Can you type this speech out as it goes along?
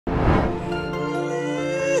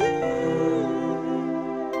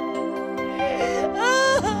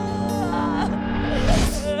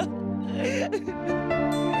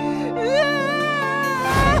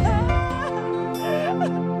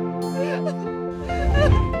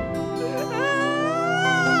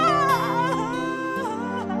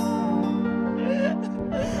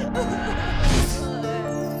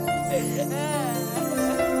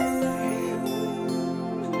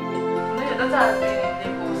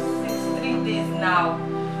now,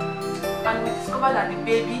 and we discover that the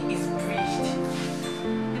baby is breached.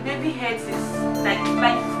 The baby head is like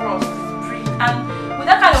frost, is breached, and with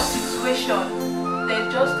that kind of situation,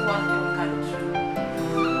 there's just one thing we can do.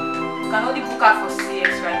 We can only book her for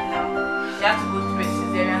CS right now. She has to go through a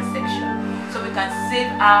cesarean section so we can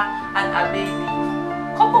save her and her baby.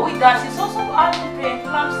 Coupled with that, she's also having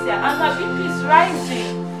preeclampsia and her BP is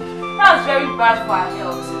rising. That's very bad for her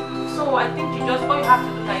health. So I think all you have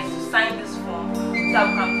to do now is to sign this form so that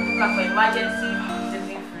we can book her for emergency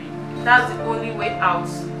delivery. That's the only way out.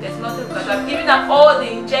 There's nothing we can do. I've given her all the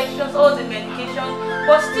injections, all the medications,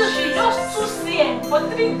 but still she's just 2 cm for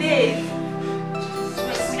 3 days.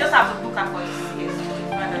 We just have to book her for the CS.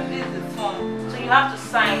 And this is the form. So you have to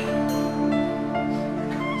sign.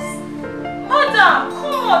 Madam,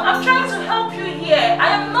 come on, I'm trying to help you here. I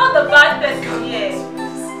am not the bad person here.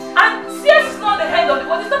 And CS is not the head of the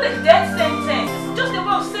world, it's not a death sentence. It's just a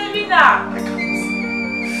way of saving her.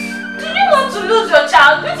 Do you want to lose your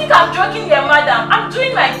child? Do you think I'm joking here, madam? I'm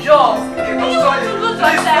doing my job. Do you want to lose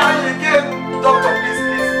your child? Again. Doctor,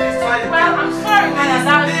 please try again. Well, I'm sorry, madam,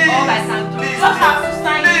 that's all I can do. You just have to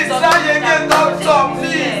sign it. Please try again, doctor,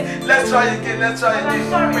 please. Let's try again, We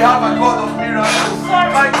have a God of miracles.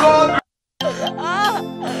 My God.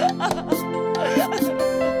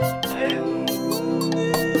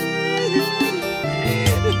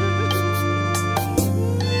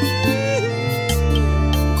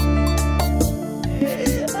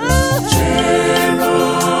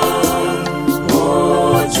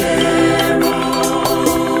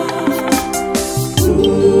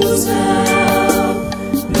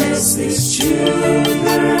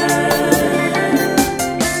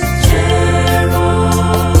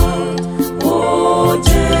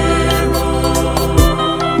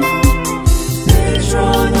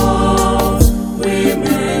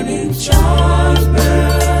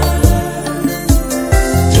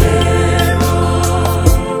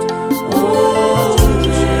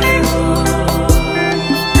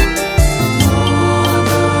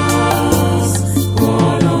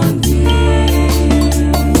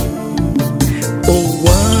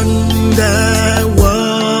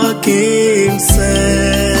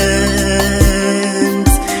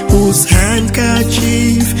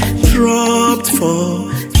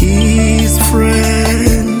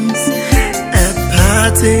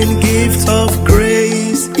 Gift of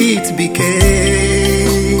grace it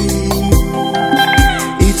became.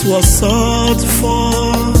 It was sought for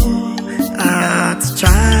at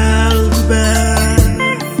childbirth.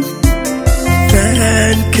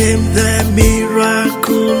 Then came the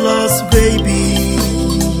miraculous baby.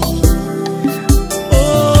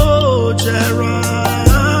 Oh,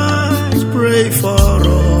 Gerard, pray for us.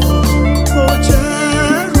 Oh, Gerard.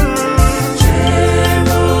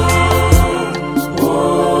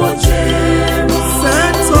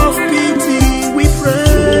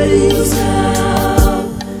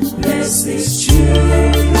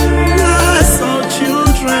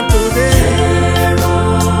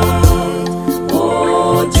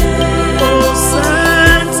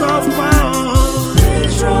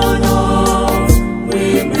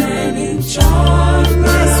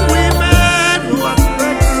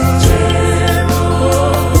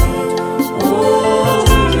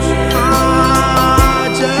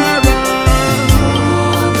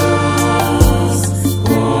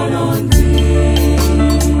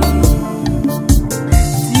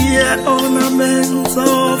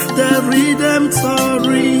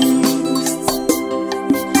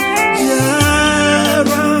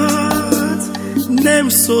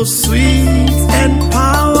 So sweet and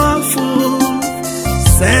powerful,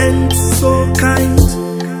 sent so kind,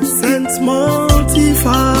 sent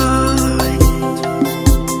mortified,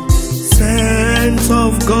 sent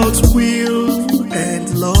of God's will and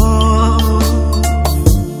love,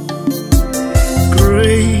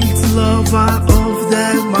 great lover of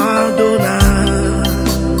the Madonna,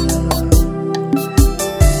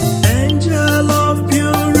 angel of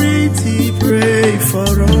purity, pray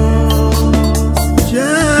for us.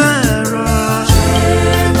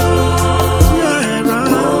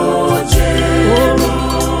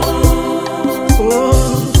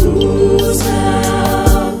 Whose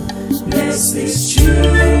help bless these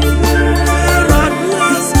children.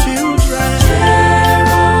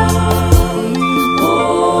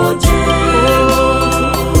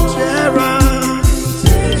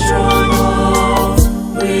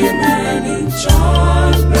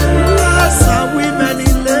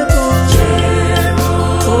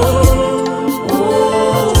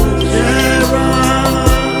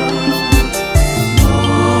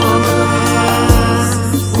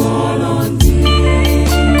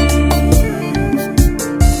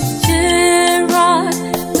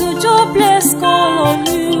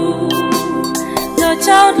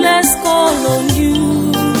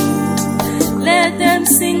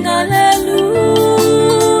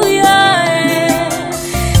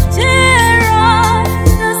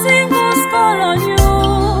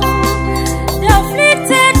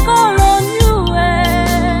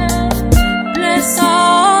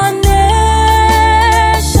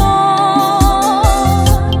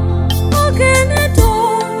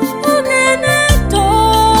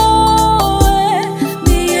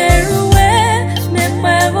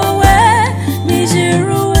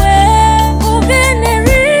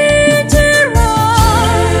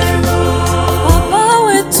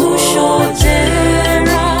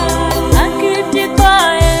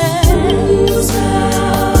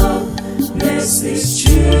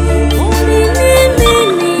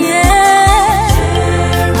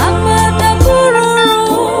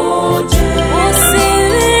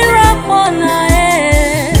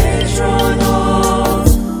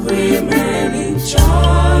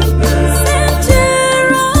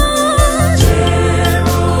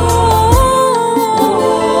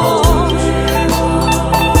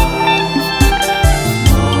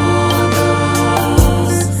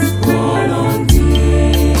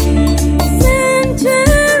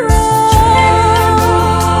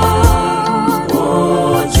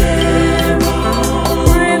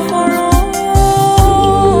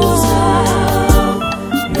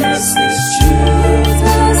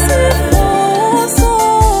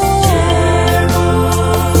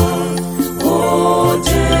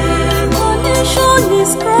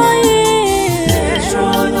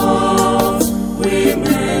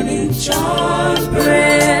 and in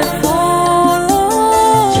childbirth.